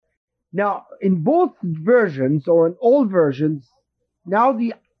Now, in both versions, or in all versions, now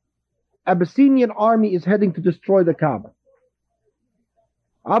the Abyssinian army is heading to destroy the Kaaba.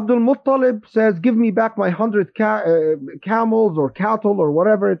 Abdul Muttalib says, give me back my 100 camels or cattle or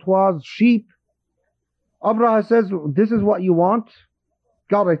whatever it was, sheep. Abraha says, this is what you want?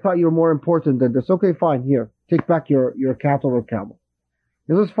 God, I thought you were more important than this. Okay, fine, here, take back your cattle or camel.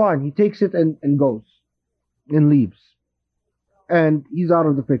 This is fine. He takes it and goes and leaves. And he's out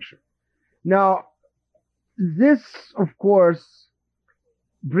of the picture. Now, this, of course,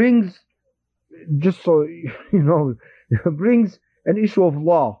 brings, just so you know, brings an issue of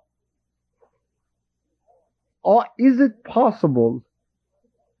law. Is it possible,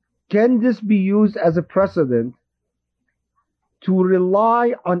 can this be used as a precedent to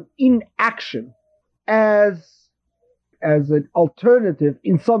rely on inaction as an alternative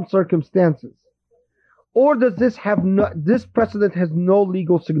in some circumstances? Or does this this precedent has no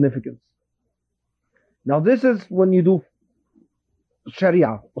legal significance? Now this is when you do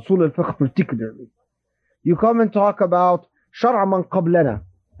Sharia, Usul al-Fiqh particularly. You come and talk about Shar'a man qablana.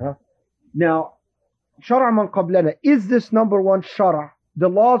 Now, Shar'a man qablana, is this number one Shar'a, the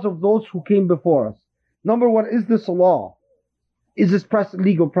laws of those who came before us? Number one, is this a law? Is this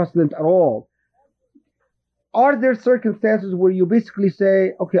legal precedent at all? Are there circumstances where you basically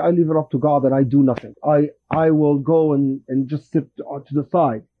say, okay, I leave it up to God and I do nothing. I will go and just sit to the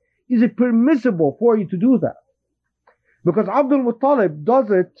side. Is it permissible for you to do that? Because Abdul Muttalib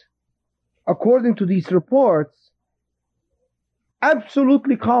does it, according to these reports,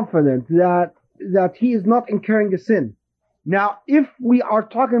 absolutely confident that he is not incurring a sin. Now, if we are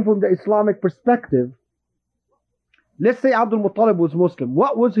talking from the Islamic perspective, let's say Abdul Muttalib was Muslim.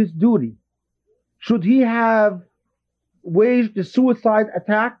 What was his duty? Should he have waged a suicide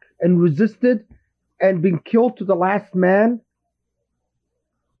attack and resisted and been killed to the last man?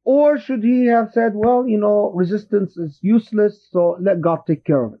 Or should he have said, well, resistance is useless, so let God take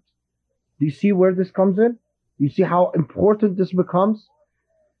care of it? Do you see where this comes in? Do you see how important this becomes?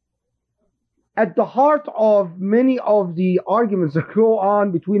 At the heart of many of the arguments that go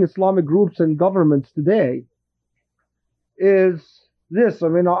on between Islamic groups and governments today is this. I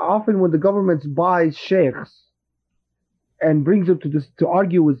mean, often when the government buys sheikhs and brings them to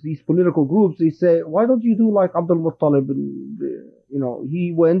argue with these political groups, they say, why don't you do like Abdul Muttalib?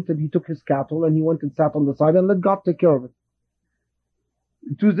 He went and he took his cattle and he went and sat on the side and let God take care of it.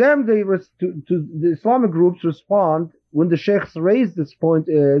 To them, to the Islamic groups respond when the sheikhs raise this point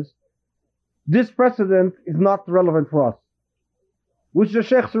is, this precedent is not relevant for us. Which the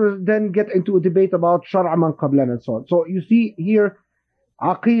sheikhs then get into a debate about Shar'a man qablana and so on. So you see here,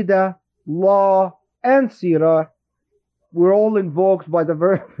 Aqidah, law, and Sirah were all invoked by the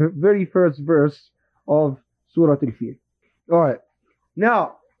very first verse of Surah Al-Fil. Alright.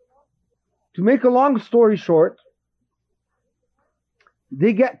 Now, to make a long story short,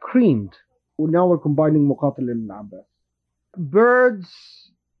 they get creamed. Now we're combining Muqatil and Abbas.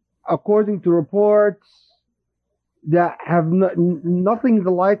 Birds, according to reports, that have nothing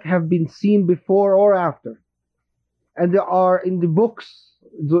the like have been seen before or after. And there are in the books,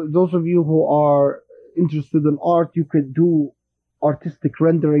 those of you who are interested in art, you could do artistic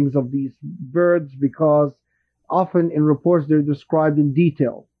renderings of these birds because often in reports they're described in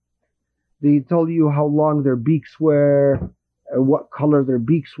detail. They tell you how long their beaks were, what color their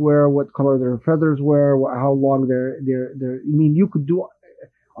beaks were, what color their feathers were, how long their. You could do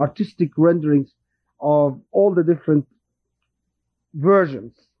artistic renderings of all the different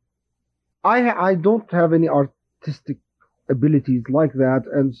versions. I don't have any artistic abilities like that,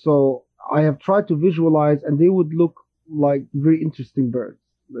 and so I have tried to visualize, and they would look like very interesting birds.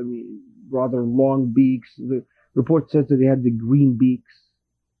 I mean, rather long beaks. The report said that they had the green beaks.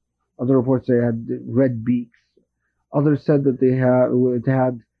 Other reports say they had the red beaks. Others said that it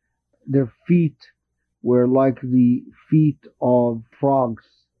had their feet were like the feet of frogs.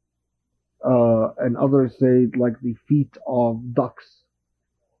 And others say like the feet of ducks.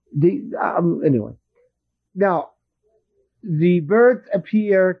 Anyway. Now, the birds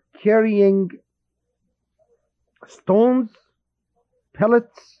appear carrying stones,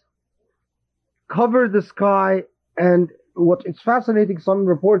 pellets, cover the sky, and what is fascinating, some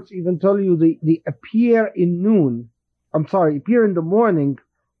reports even tell you they appear in noon. Appear in the morning,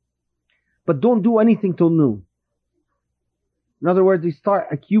 but don't do anything till noon. In other words, they start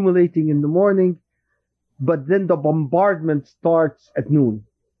accumulating in the morning, but then the bombardment starts at noon.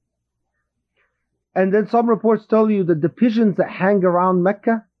 And then some reports tell you that the pigeons that hang around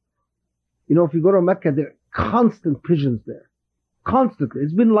Mecca, if you go to Mecca, there are constant pigeons there. Constantly.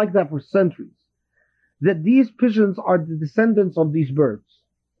 It's been like that for centuries. That these pigeons are the descendants of these birds.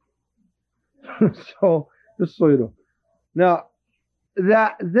 So, just so you know. Now,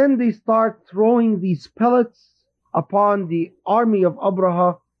 then they start throwing these pellets upon the army of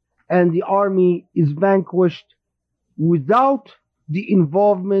Abraha, and the army is vanquished without the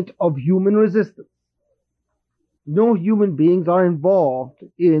involvement of human resistance. No human beings are involved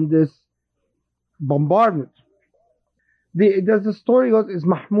in this bombardment. There's a story goes is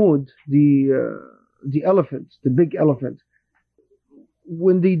Mahmud, the elephant, the big elephant.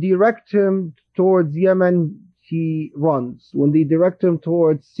 When they direct him towards Yemen, he runs. When they direct him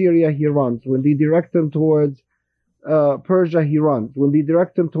towards Syria, he runs. When they direct him towards Persia, he runs. When they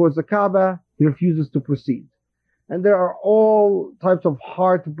direct him towards the Kaaba, he refuses to proceed. And there are all types of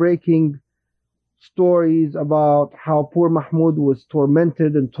heartbreaking stories about how poor Mahmud was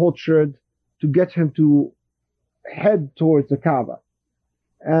tormented and tortured to get him to head towards the Kaaba.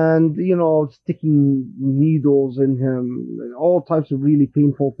 And, sticking needles in him, and all types of really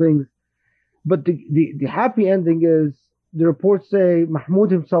painful things. But the happy ending is, the reports say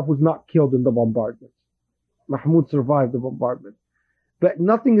Mahmud himself was not killed in the bombardment. Mahmud survived the bombardment. But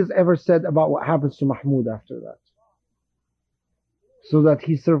nothing is ever said about what happens to Mahmud after that. So that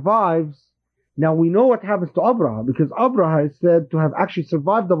he survives. Now we know what happens to Abraha, because Abraha is said to have actually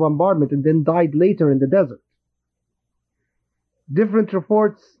survived the bombardment and then died later in the desert. Different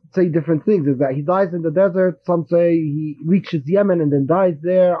reports say different things. Is that he dies in the desert. Some say he reaches Yemen and then dies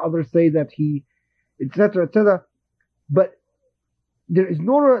there. Others say that he, etc., etc. But there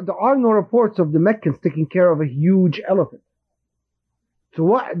are no reports of the Meccans taking care of a huge elephant.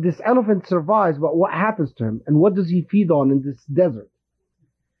 So this elephant survives, but what happens to him? And what does he feed on in this desert?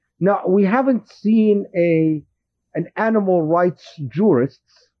 Now, we haven't seen an animal rights jurist.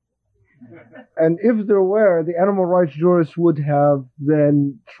 And if there were, the animal rights jurists would have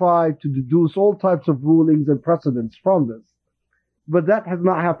then tried to deduce all types of rulings and precedents from this. But that has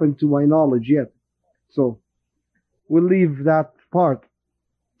not happened to my knowledge yet. So we'll leave that part.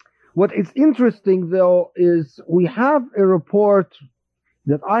 What is interesting, though, is we have a report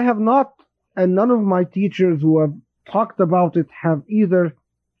that I have not, and none of my teachers who have talked about it have either,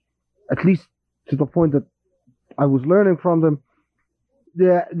 at least to the point that I was learning from them,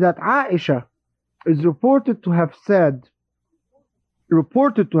 that Aisha is reported to have said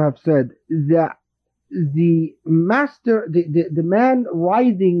that the master, the man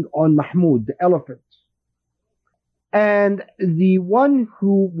riding on Mahmud, the elephant, and the one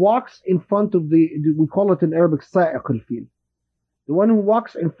who walks in front of we call it in Arabic, sa'iq al-fil, the one who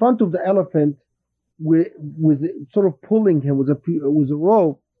walks in front of the elephant with sort of pulling him with a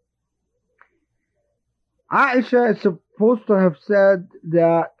rope. Aisha is supposed to have said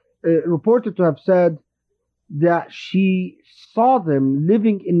that, reported to have said that she saw them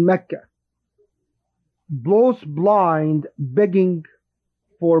living in Mecca, blind, begging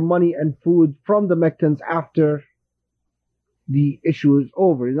for money and food from the Meccans after the issue is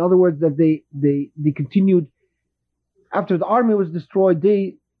over. In other words, that they continued, after the army was destroyed,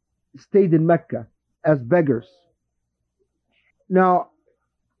 they stayed in Mecca as beggars. Now,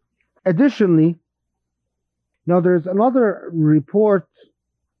 additionally, there's another report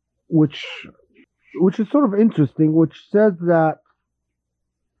which is sort of interesting, which says that,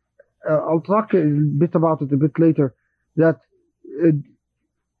 I'll talk a bit about it a bit later, that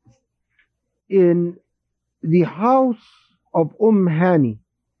in the house of Hani,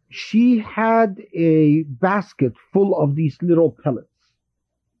 she had a basket full of these little pellets.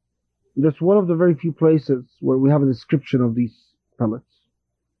 That's one of the very few places where we have a description of these pellets.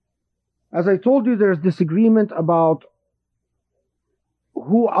 As I told you, there's disagreement about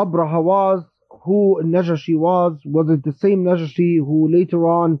who Abraha was, who Najashi was. Was it the same Najashi who later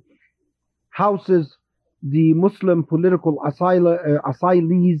on houses the Muslim political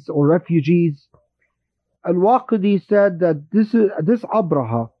asylees or refugees? Al-Waqidi said that this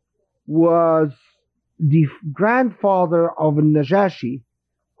Abraha was the grandfather of Najashi,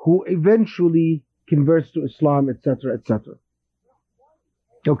 who eventually converts to Islam, etc., etc.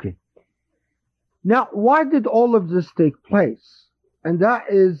 Okay. Now, why did all of this take place? And that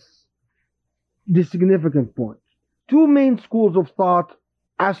is the significant point. Two main schools of thought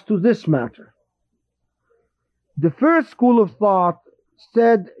as to this matter. The first school of thought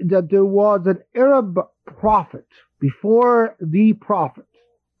said that there was an Arab prophet before the Prophet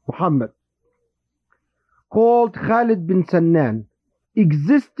Muhammad called Khaled bin Sannan,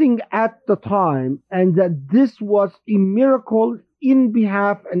 existing at the time, and that this was a miracle in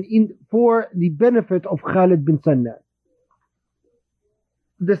behalf and for the benefit of Khaled bin Sannan.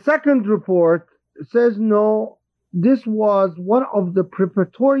 The second report says no, this was one of the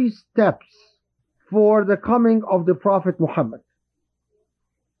preparatory steps for the coming of the Prophet Muhammad.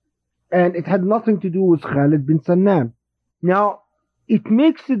 And it had nothing to do with Khalid bin Sannan. Now, it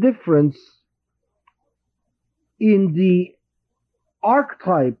makes a difference in the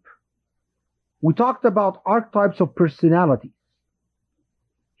archetype. We talked about archetypes of personality.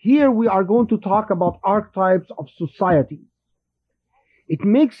 Here we are going to talk about archetypes of society. It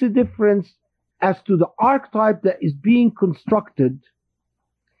makes a difference as to the archetype that is being constructed,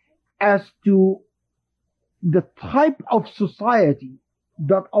 as to the type of society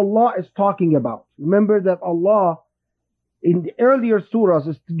that Allah is talking about. Remember that Allah in the earlier surahs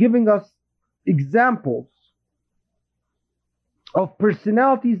is giving us examples of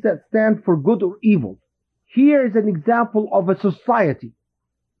personalities that stand for good or evil. Here is an example of a society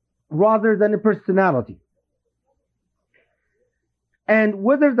rather than a personality. And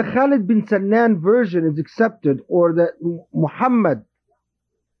whether the Khalid bin Sannan version is accepted or the Muhammad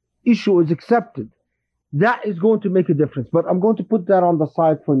issue is accepted, that is going to make a difference. But I'm going to put that on the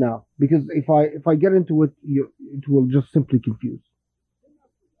side for now, because if I get into it, it will just simply confuse.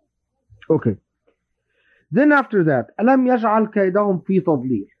 Okay. Then after that, أَلَمْ يَجْعَلْ كَيْدَهُمْ فِي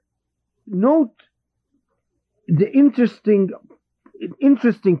تَضْلِيلٍ. Note the interesting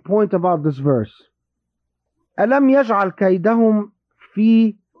point about this verse. أَلَمْ يَجْعَلْ كَيْدَهُمْ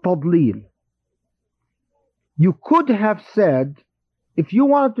فِي تَضْلِيلٍ. You could have said, if you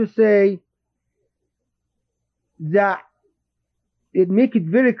wanted to say that it make it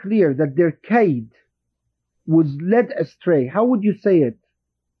very clear that their kaid was led astray, how would you say it?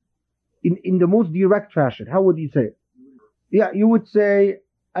 In the most direct fashion, how would you say it? Yeah, you would say,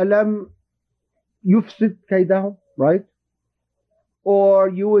 Alam yufsid kaydahum, right? Or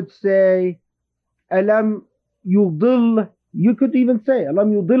you would say, Alam yudil, you could even say,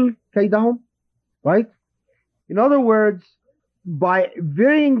 Alam yudil kaydahum, right? In other words, by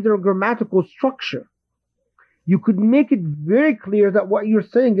varying their grammatical structure, you could make it very clear that what you're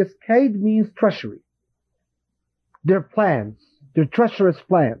saying is kaid means treachery. Their plans, their treacherous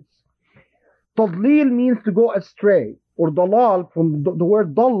plans. Tadlil means to go astray, or dalal from the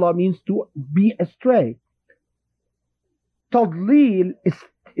word dalla means to be astray. Tadlil is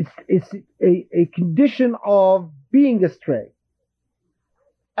a condition of being astray.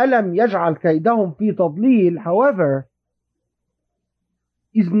 Alam yaj'al kaydahum fi tadlil, however,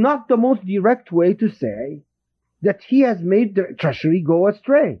 is not the most direct way to say that he has made their treachery go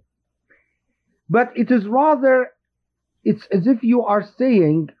astray. But it is rather, it's as if you are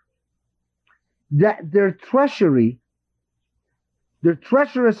saying that their treachery, their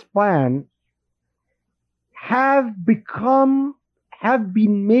treacherous plan have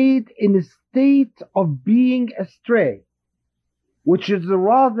been made in a state of being astray, which is a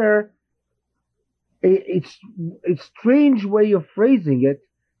rather a strange way of phrasing it,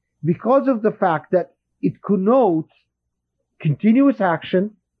 because of the fact that it connotes continuous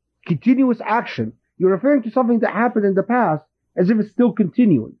action. You're referring to something that happened in the past as if it's still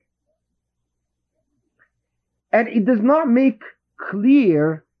continuing. And it does not make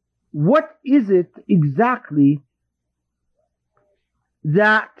clear what is it exactly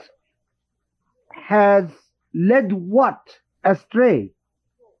that has led what astray.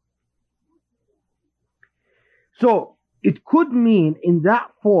 So it could mean in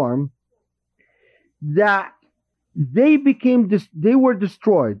that form that they were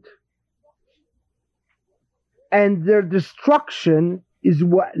destroyed, and their destruction is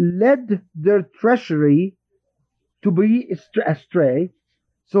what led their treachery to be astray,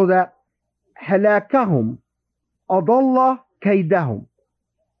 so that halakahum adalla kaydahum,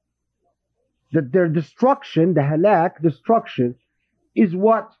 that their destruction, the halak, destruction, is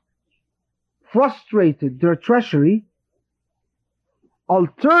what frustrated their treachery.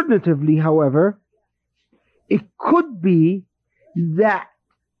 Alternatively, however, it could be that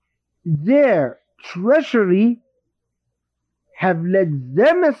their treachery have led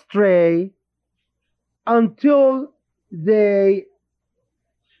them astray until they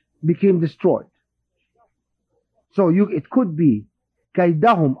became destroyed. So it could be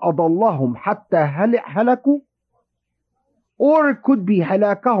kaydahum adallahum hatta halaku, or it could be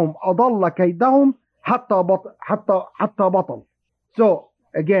halakahum adalla kaydahum hatta batal. So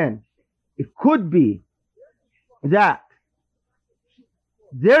again, it could be that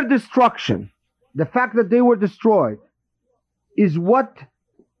their destruction, the fact that they were destroyed, is what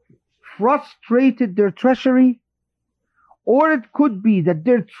frustrated their treachery, or it could be that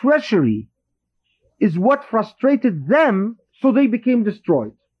their treachery is what frustrated them, so they became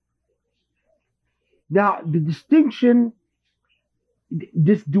destroyed. Now, the distinction,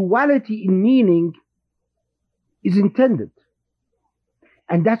 this duality in meaning is intended.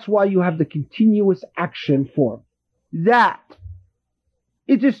 And that's why you have the continuous action form. That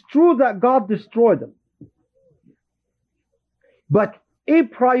It is true that God destroyed them. But a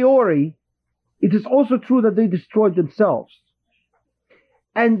priori, it is also true that they destroyed themselves.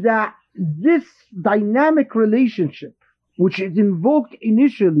 And that this dynamic relationship, which is invoked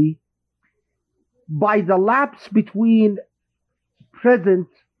initially by the lapse between present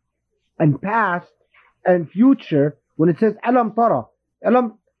and past and future, when it says alam tara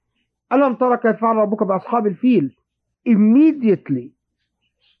kayfa fa'ala rabbuka bi ashabil fil, immediately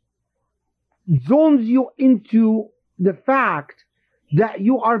zones you into the fact that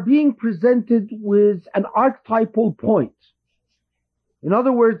you are being presented with an archetypal point. In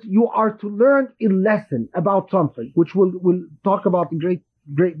other words, you are to learn a lesson about something, which we'll talk about in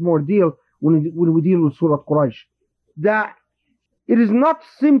great more deal when we deal with Surah Quraysh. That it is not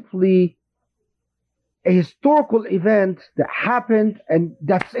simply a historical event that happened and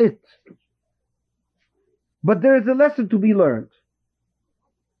that's it. But there is a lesson to be learned.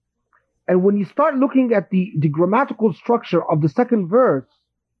 And when you start looking at the grammatical structure of the second verse,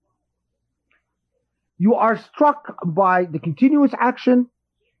 you are struck by the continuous action,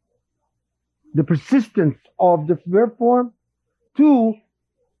 the persistence of the verb form. Two,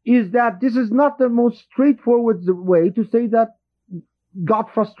 is that this is not the most straightforward way to say that God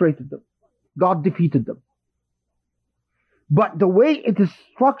frustrated them, God defeated them. But the way it is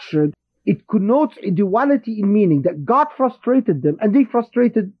structured, it connotes a duality in meaning, that God frustrated them and they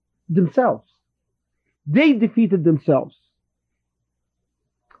frustrated themselves. They defeated themselves,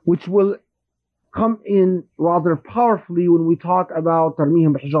 which will come in rather powerfully when we talk about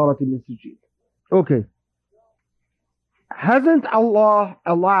ترميهم بحجارة من سجيل. Okay. Hasn't Allah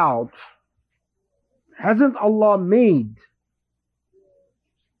made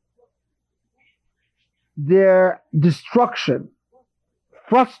their destruction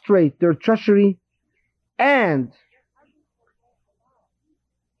frustrate their treachery, and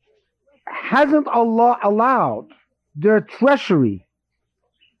hasn't Allah allowed their treachery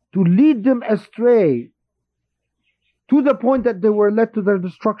to lead them astray to the point that they were led to their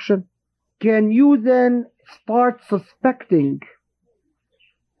destruction? Can you then start suspecting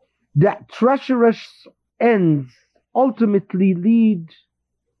that treacherous ends ultimately lead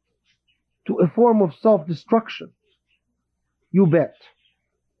to a form of self-destruction? You bet.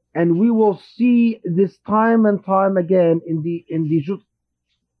 And we will see this time and time again in the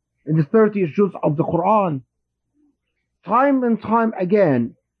 30th juz of the Quran. Time and time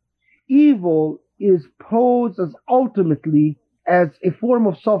again, evil is posed as ultimately as a form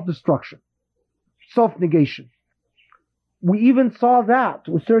of self-destruction, self-negation. We even saw that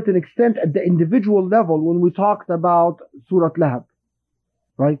to a certain extent at the individual level when we talked about Surah Lahab,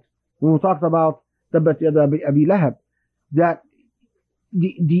 right? When we talked about Tabbat Yada Abi Lahab, that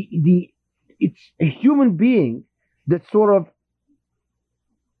it's a human being that sort of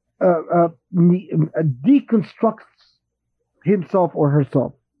deconstructs himself or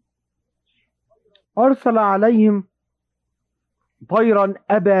herself. أرسل عليهم طيرا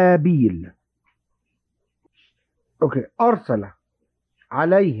أبابيل. Okay, أرسل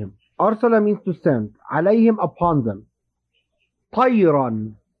عليهم. أرسل means to send. عليهم, upon them.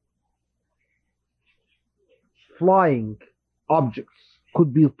 طيرا, flying objects.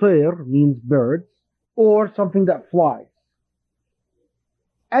 Could be طير, means birds, or something that flies.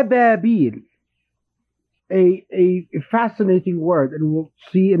 أبابيل, a fascinating word, and we'll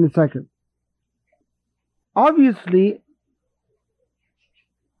see in a second. Obviously,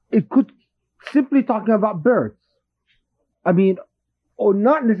 it could simply talking about birds. I mean, or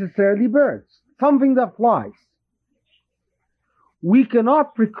not necessarily birds. Something that flies. We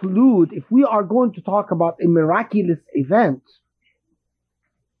cannot preclude, if we are going to talk about a miraculous event,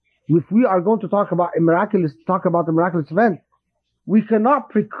 if we are going to talk about a miraculous event, we cannot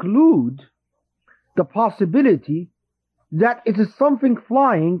preclude the possibility that it is something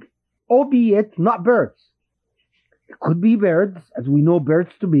flying, albeit not birds. It could be birds, as we know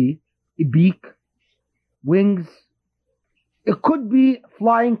birds to be, a beak, wings. It could be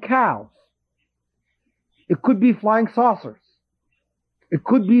flying cows. It could be flying saucers. It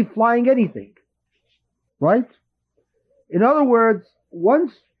could be flying anything, right? In other words,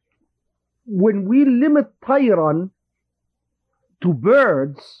 when we limit tayran to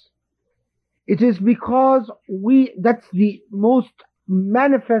birds, it is because that's the most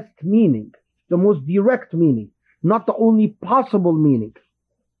manifest meaning, the most direct meaning, not the only possible meaning.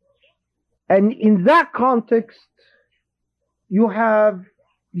 And in that context, you have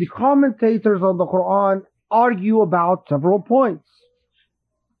the commentators on the Quran argue about several points.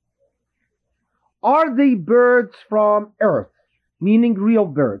 Are they birds from earth, meaning real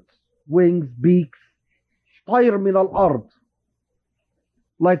birds, wings, beaks, طير من الأرض,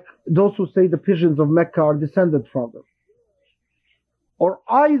 like those who say the pigeons of Mecca are descended from them. Or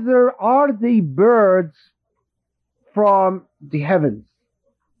either are they birds from the heavens?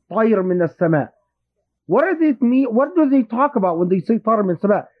 طير من السماء. What does it mean? What do they talk about when they say طير من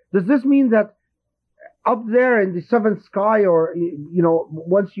السماء? Does this mean that up there in the seventh sky, or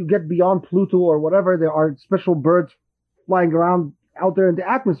once you get beyond Pluto or whatever, there are special birds flying around out there in the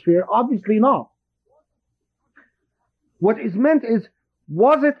atmosphere? Obviously not. What is meant is,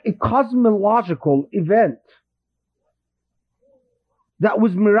 was it a cosmological event that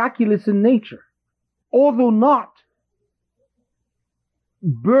was miraculous in nature, although not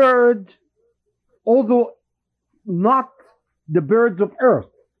the birds of earth,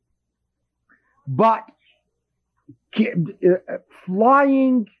 but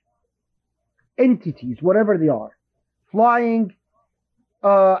flying entities, whatever they are, flying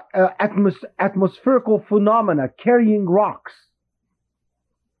atmospherical phenomena, carrying rocks,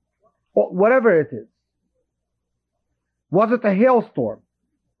 whatever it is. Was it a hailstorm,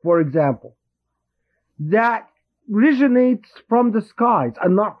 for example, that originates from the skies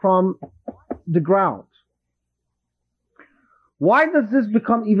and not from the ground? Why does this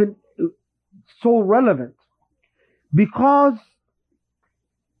become even so relevant? Because,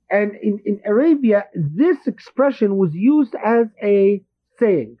 and in Arabia, this expression was used as a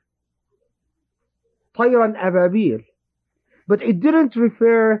saying, طيرا أبابيل, but it didn't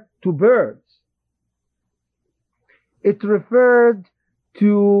refer to birds. It referred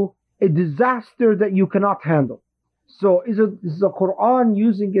to a disaster that you cannot handle. So is the Quran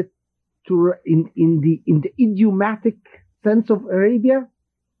using it in the idiomatic sense of Arabia,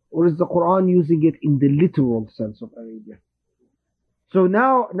 or is the Quran using it in the literal sense of Arabia? So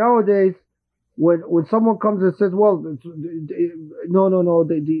nowadays, when someone comes and says, well, no,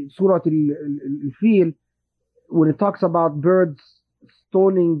 the Surah Al-Fil, when it talks about birds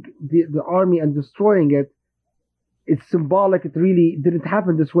stoning the army and destroying it, it's symbolic. It really didn't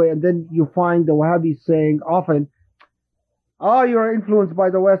happen this way. And then you find the Wahhabis saying often, you're influenced by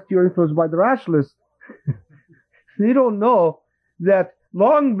the West, you're influenced by the rationalists. They don't know that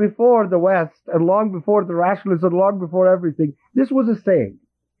long before the West, and long before the rationalists, and long before everything, this was a saying.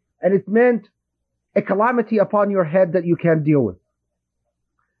 And it meant a calamity upon your head that you can't deal with.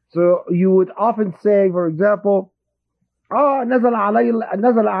 So you would often say, for example, نزل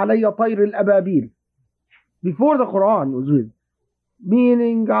علي طير الأبابيل, before the Quran was written,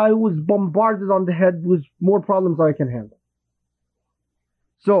 meaning I was bombarded on the head with more problems than I can handle.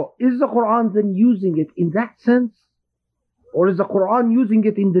 So is the Quran then using it in that sense? Or is the Quran using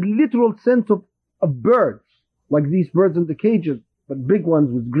it in the literal sense of birds, like these birds in the cages, but big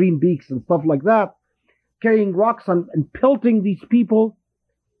ones with green beaks and stuff like that, carrying rocks and pelting these people?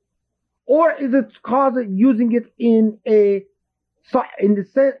 Or is it using it in the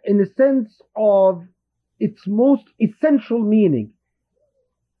sense of its most essential meaning?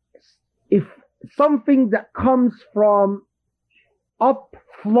 If something that comes from up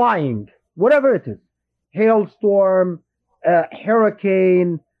flying, whatever it is, hailstorm,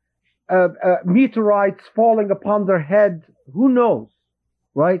 hurricane, meteorites falling upon their head, who knows,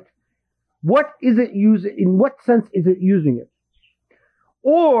 right? What is it using? In what sense is it using it?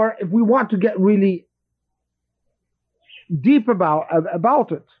 Or if we want to get really deep about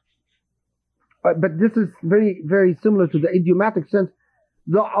it, but this is very, very similar to the idiomatic sense,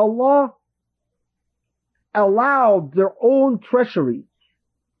 the Allah allowed their own treasury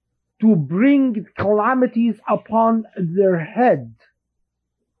to bring calamities upon their head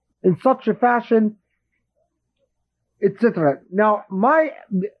in such a fashion, etc. Now,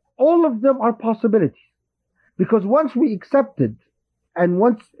 all of them are possibilities, because once we accepted, and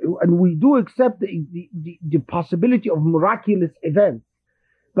we do accept the possibility of miraculous events,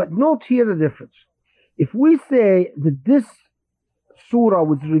 but note here the difference. If we say that this surah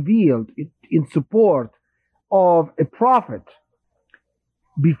was revealed in support of a prophet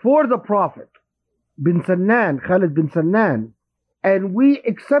before the prophet, Khaled bin Sannan, and we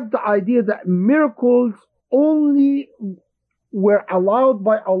accept the idea that miracles only were allowed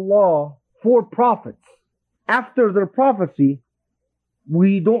by Allah for prophets after their prophecy,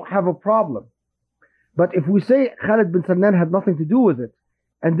 we don't have a problem. But if we say Khaled bin Sannan had nothing to do with it,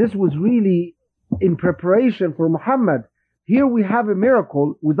 and this was really in preparation for Muhammad, here we have a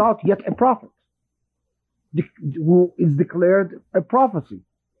miracle without yet a prophet who is declared a prophecy.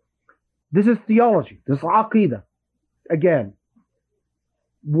 This is theology. This is aqidah. Again,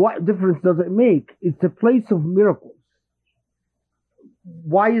 what difference does it make? It's a place of miracles.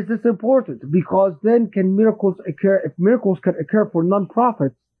 Why is this important? Because then can miracles occur? If miracles can occur for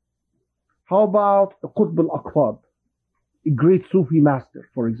non-prophets, how about Qutb al-Aqtab? a great Sufi master,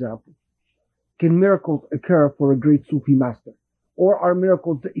 for example? Can miracles occur for a great Sufi master? Or are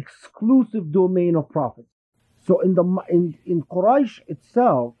miracles the exclusive domain of prophets? So in Quraysh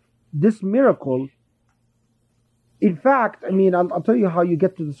itself, this miracle, in fact, I mean, I'll tell you how you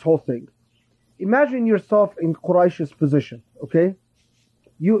get to this whole thing. Imagine yourself in Quraysh's position, okay?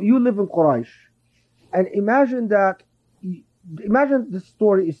 You live in Quraysh, and imagine this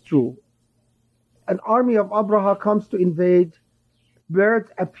story is true. An army of Abraha comes to invade.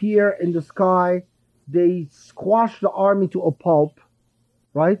 Birds appear in the sky. They squash the army to a pulp,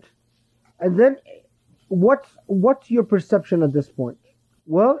 right? And then what's your perception at this point?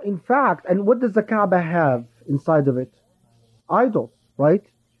 Well, in fact, and what does the Kaaba have inside of it? Idols, right?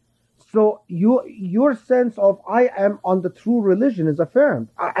 So your sense of I am on the true religion is affirmed.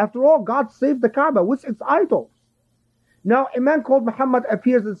 After all, God saved the Kaaba with its idols. Now, a man called Muhammad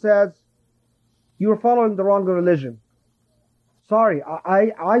appears and says, you're following the wrong religion. Sorry,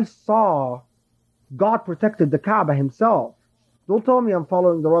 I saw God protected the Kaaba himself. Don't tell me I'm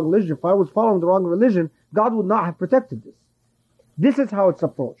following the wrong religion. If I was following the wrong religion, God would not have protected this. This is how it's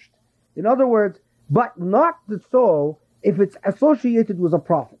approached. In other words, but not so if it's associated with a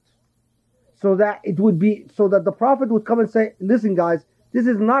prophet. So that the prophet would come and say, listen guys, this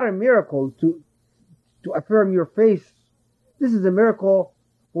is not a miracle to affirm your faith. This is a miracle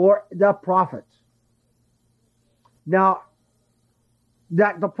for the prophet. Now,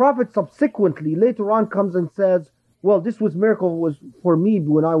 that the prophet subsequently later on comes and says, well, this miracle was for me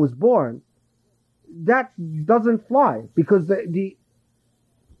when I was born. That doesn't fly because it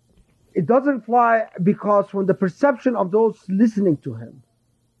doesn't fly because from the perception of those listening to him,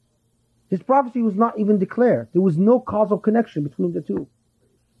 his prophecy was not even declared. There was no causal connection between the two.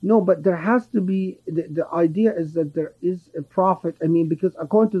 No, but there has to be, the idea is that there is a prophet. I mean, because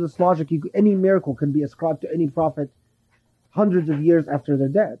according to this logic, any miracle can be ascribed to any prophet hundreds of years after they're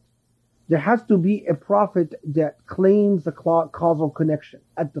dead. There has to be a prophet that claims the causal connection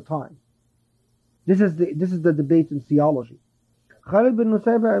at the time. This is the debate in theology. Khaled bin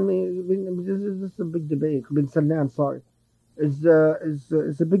Nusayba, I mean, this is a big debate. Bin Salman, sorry, is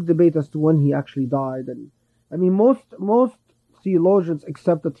a big debate as to when he actually died. And I mean, most theologians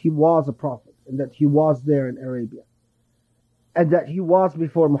accept that he was a prophet and that he was there in Arabia and that he was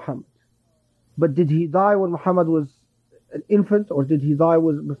before Muhammad. But did he die when Muhammad was an infant, or did he die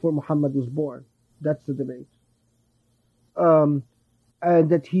before Muhammad was born? That's the debate. And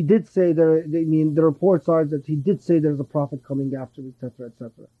that he did say the reports are that he did say there's a prophet coming after, etc.,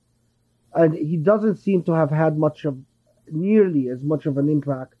 etc. And he doesn't seem to have had nearly as much of an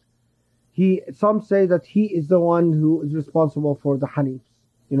impact. Some say that he is the one who is responsible for the Hanifs.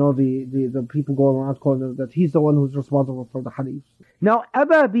 You know, the people going around calling them that he's the one who's responsible for the Hanifs. Now,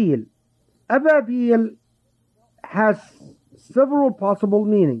 Ababil has several possible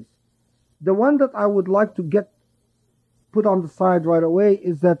meanings. The one that I would like to get put on the side right away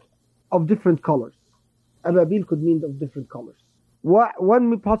is that of different colors. Ababil could mean of different colors.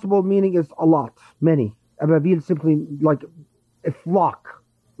 One possible meaning is a lot, many. Ababil simply like a flock,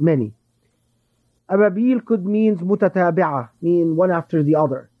 many. Ababil could mean mutatabi'ah, mean one after the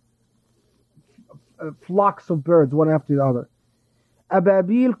other. Flocks of birds, one after the other.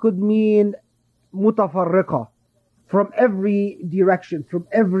 Ababil could mean mutafarriqa, from every direction, from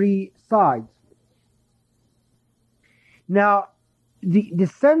every side. Now, the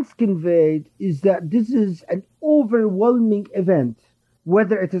sense conveyed is that this is an overwhelming event,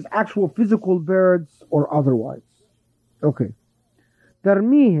 whether it is actual physical birds or otherwise. Okay.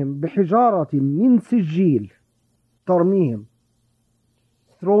 ترميهم بحجارة من سجيل. ترميهم,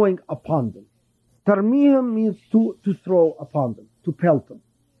 throwing upon them. ترميهم means to throw upon them, to pelt them.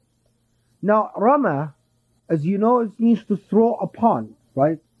 Now, Rama, as you know, it means to throw upon,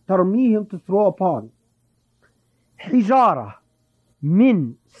 right? ترميهم, to throw upon. حجارة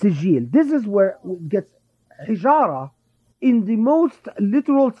من سجيل. This is where it gets حجارة in the most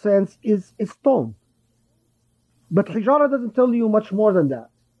literal sense is a stone. But hijara doesn't tell you much more than that.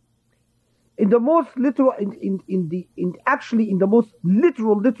 In the most literal, in the most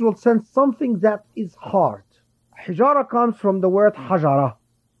literal sense, something that is hard. Hijara comes from the word hajara,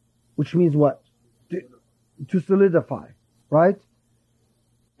 which means what? To solidify, right?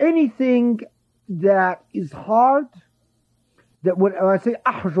 Anything that is hard, that when I say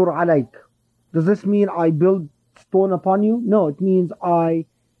ahjur alayk, does this mean I build stone upon you? No, it means I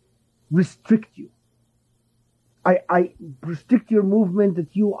restrict you. I restrict your movement,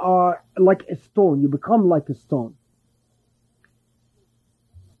 that you are like a stone. You become like a stone.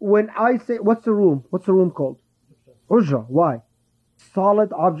 When I say, what's the room? What's the room called? Ujra. Why?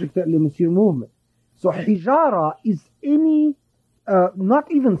 Solid object that limits your movement. So hijara is any,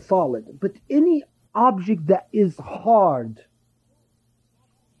 not even solid, but any object that is hard,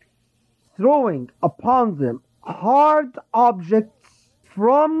 throwing upon them hard objects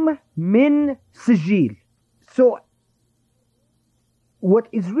from min sijil. So what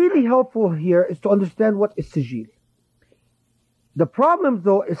is really helpful here is to understand what is sijil. The problem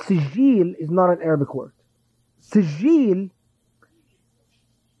though is sijil is not an Arabic word. Sijil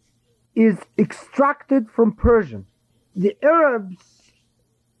is extracted from Persian. The Arabs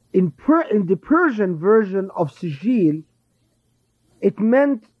in the Persian version of sijil, it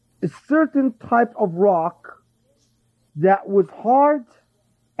meant a certain type of rock that was hard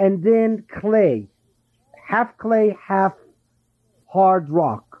and then clay, half hard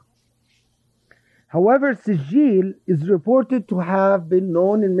rock. However, sijil is reported to have been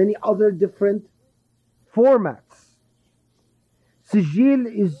known in many other different formats. Sijil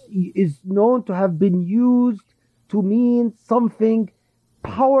is known to have been used to mean something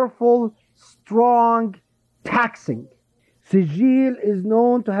powerful, strong, taxing. Sijil is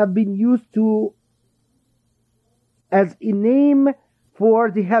known to have been used to as a name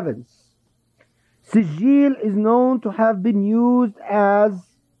for the heavens. Sijil is known to have been used as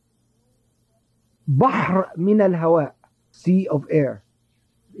Bahr min al-Hawa, sea of air.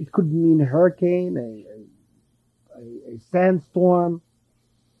 It could mean a hurricane, a sandstorm.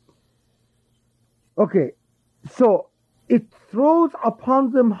 Okay, so it throws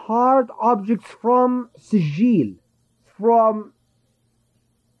upon them hard objects from sijil, from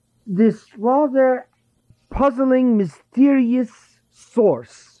this rather puzzling, mysterious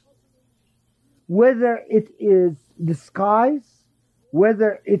source. Whether it is the skies,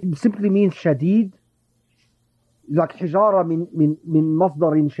 whether it simply means shadid, like hijara min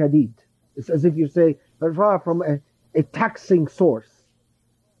masdarin shadid. It's as if you say from a taxing source.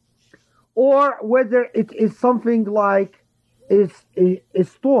 Or whether it is something like a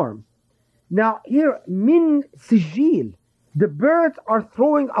storm. Now here, min sijil, the birds are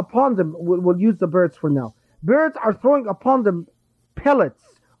throwing upon them, we'll use the birds for now. Birds are throwing upon them pellets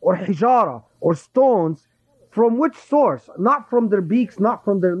or hijara or stones. From which source? Not from their beaks, not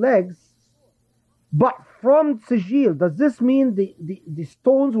from their legs, but from sijil. Does this mean the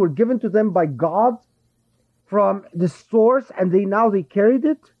stones were given to them by God from the source and they carried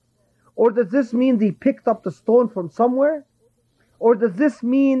it? Or does this mean they picked up the stone from somewhere? Or does this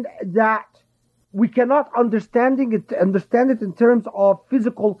mean that we cannot understand it in terms of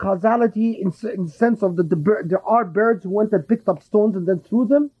physical causality in the sense of there are birds who went and picked up stones and then threw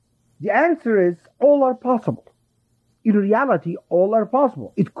them? The answer is all are possible. In reality, all are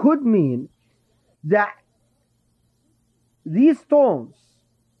possible. It could mean that these stones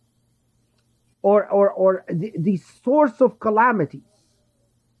or the source of calamities,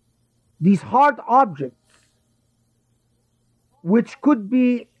 these hard objects, which could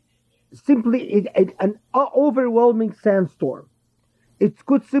be simply an overwhelming sandstorm. It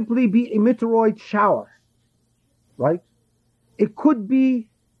could simply be a meteoroid shower, right? It could be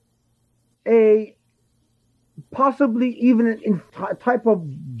a possibly even a type of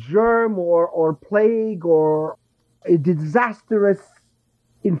germ or plague or a disastrous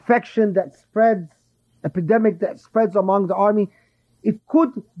infection that spreads, epidemic that spreads among the army. It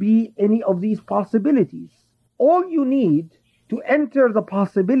could be any of these possibilities. All you need to enter the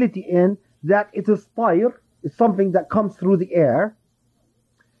possibility in that it is tayr, is something that comes through the air,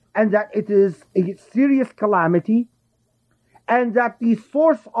 and that it is a serious calamity, and that the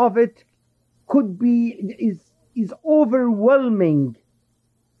source of it could be is overwhelming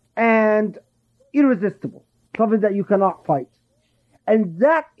and irresistible, something that you cannot fight. And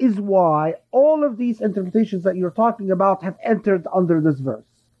that is why all of these interpretations that you're talking about have entered under this verse.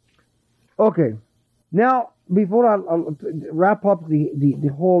 Okay, now before I'll wrap up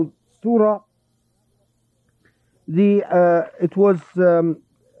the whole surah, it was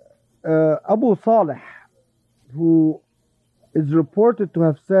Abu Salih who is reported to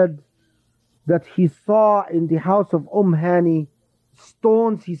have said that he saw in the house of Hani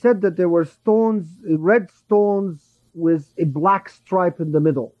stones. He said that there were stones, red stones with a black stripe in the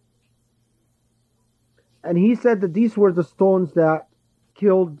middle. And he said that these were the stones that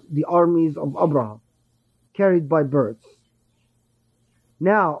killed the armies of Abraham, carried by birds.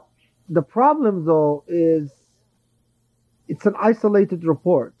 Now, the problem though is it's an isolated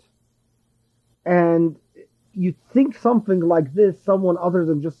report. And you'd think something like this, someone other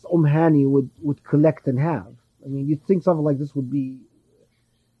than just Hani would collect and have. I mean, you'd think something like this would be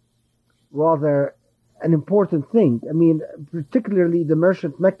rather an important thing. I mean, particularly the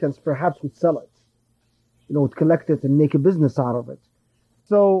merchant Meccans perhaps would sell it, would collect it and make a business out of it.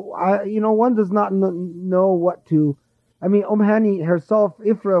 So, one does not know what to. I mean, Hani herself,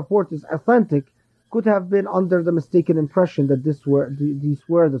 if the report is authentic, could have been under the mistaken impression that these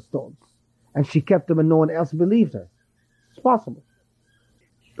were the stones, and she kept them and no one else believed her. It's possible.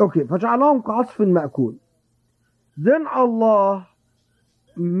 Okay, فَجَعَلَهُمْ كَعَصْفٍ مَأْكُولٍ. Then Allah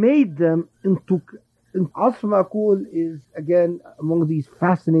made them into. Asf ma'kul is again among these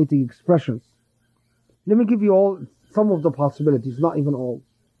fascinating expressions. Let me give you some of the possibilities, not even all.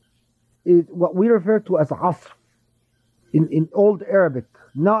 What we refer to as asf in Old Arabic.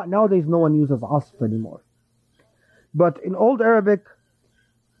 Nowadays no one uses asf anymore. But in Old Arabic,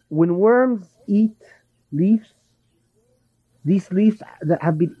 when worms eat leaves, these leaves that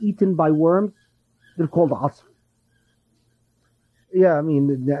have been eaten by worms, they're called asf. Yeah, I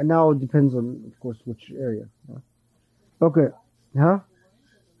mean, now it depends on, of course, which area. Okay. Huh?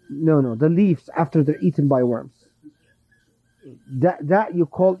 No. The leaves after they're eaten by worms. That you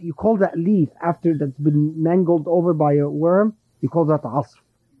call that leaf after that's been mangled over by a worm, you call that asf.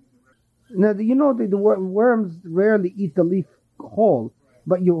 Now, the worms rarely eat the leaf whole,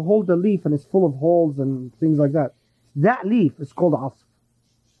 but you hold the leaf and it's full of holes and things like that. That leaf is called asf.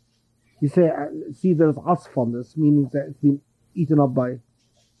 You say, see, there's asf on this, meaning that it's been eaten up by.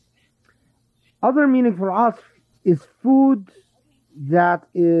 Other meaning for asf is food that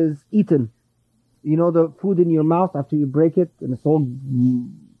is eaten. The food in your mouth after you break it and it's all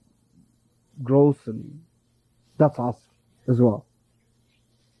gross, and that's asf as well.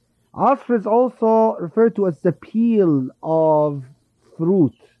 Asf is also referred to as the peel of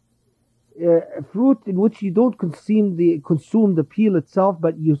fruit. Fruit in which you don't consume the peel itself,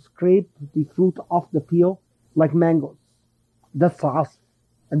 but you scrape the fruit off the peel, like mangoes. That's asf,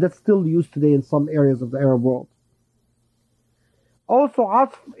 and that's still used today in some areas of the Arab world. Also,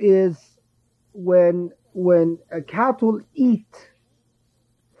 asf is when cattle eat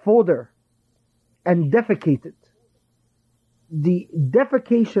fodder and defecate it. The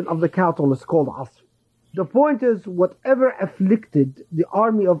defecation of the cattle is called asf. The point is, whatever afflicted the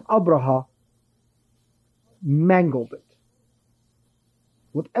army of Abraha mangled it.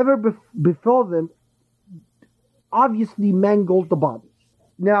 Whatever befell them obviously mangled the body.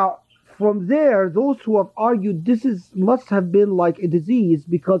 Now, from there, those who have argued must have been like a disease,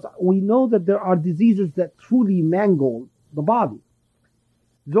 because we know that there are diseases that truly mangle the body.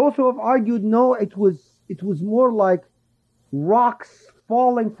 Those who have argued, no, it was more like rocks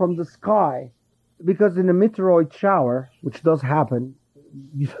falling from the sky, because in a meteoroid shower, which does happen,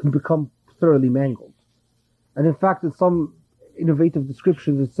 you become thoroughly mangled. And in fact, in some innovative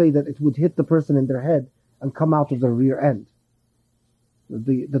descriptions, it say that it would hit the person in their head and come out of the rear end.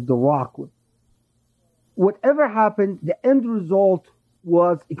 The rock would. Whatever happened, the end result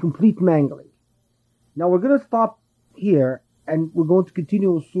was a complete mangling. Now we're going to stop here, and we're going to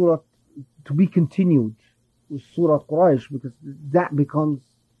continue with Surah, to be continued with Surah Quraysh, because that becomes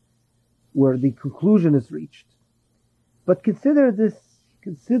where the conclusion is reached. But consider this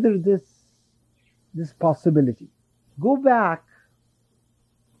possibility. Go back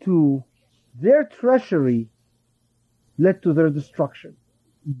to their treachery led to their destruction.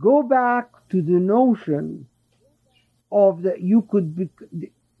 Go back to the notion of that you could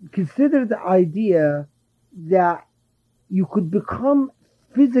consider the idea that you could become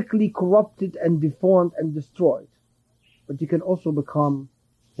physically corrupted and deformed and destroyed, but you can also become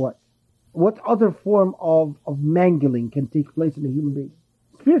what? What other form of mangling can take place in a human being?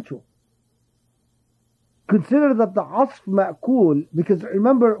 Spiritual. Consider that the asf ma'kul, because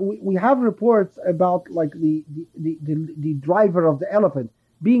remember, we have reports about like the driver of the elephant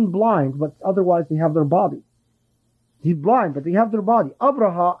being blind, but otherwise they have their body. He's blind, but they have their body.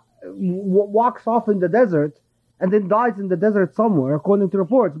 Abraha walks off in the desert and then dies in the desert somewhere, according to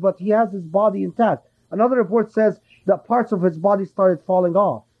reports, but he has his body intact. Another report says that parts of his body started falling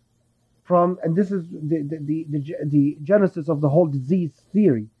off. And this is the genesis of the whole disease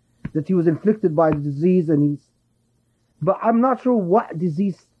theory, that he was inflicted by the disease, but I'm not sure what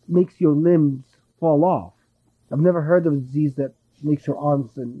disease makes your limbs fall off. I've never heard of a disease that makes your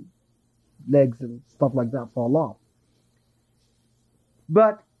arms and legs and stuff like that fall off.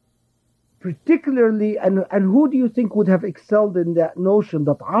 But particularly, and who do you think would have excelled in that notion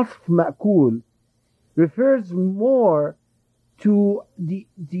that asf ma'kul refers more to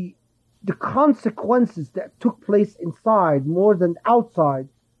the consequences that took place inside more than outside?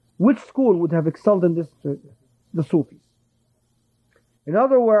 Which school would have excelled in this? The Sufis. In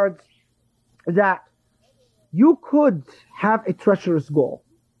other words, that you could have a treacherous goal.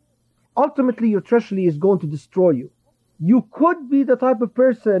 Ultimately, your treachery is going to destroy you. You could be the type of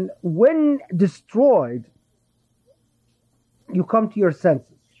person, when destroyed, you come to your senses.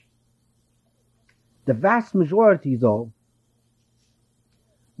 The vast majority, though,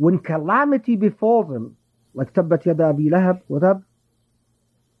 when calamity befalls them, like Tabbat Yada Abi Lahab wa Tab,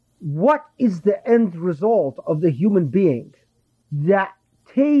 what is the end result of the human being that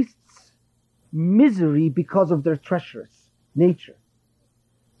tastes misery because of their treacherous nature?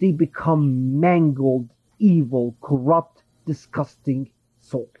 They become mangled, evil, corrupt, disgusting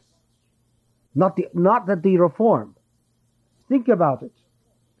souls. Not that they reform. Think about it.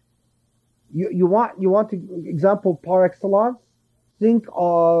 You want to example par excellence? Think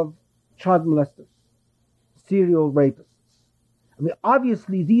of child molesters, serial rapists. I mean,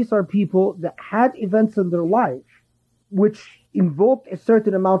 obviously, these are people that had events in their life which invoked a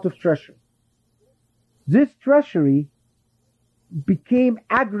certain amount of treachery. This treachery became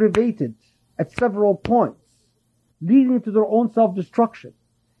aggravated at several points, leading to their own self-destruction.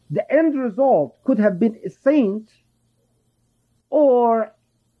 The end result could have been a saint or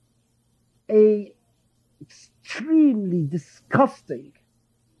a extremely disgusting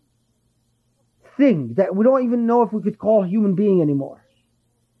thing that we don't even know if we could call human being anymore.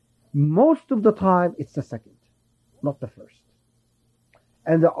 Most of the time, it's the second, not the first.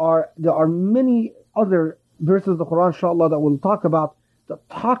 And there are many other verses of the Quran, inshallah, that we'll talk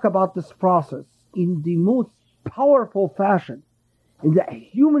about this process in the most powerful fashion, in that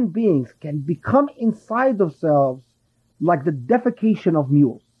human beings can become inside themselves like the defecation of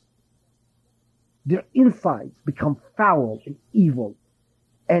mules. Their insides become foul and evil,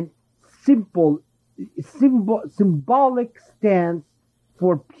 and symbolic stands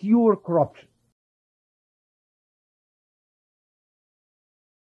for pure corruption.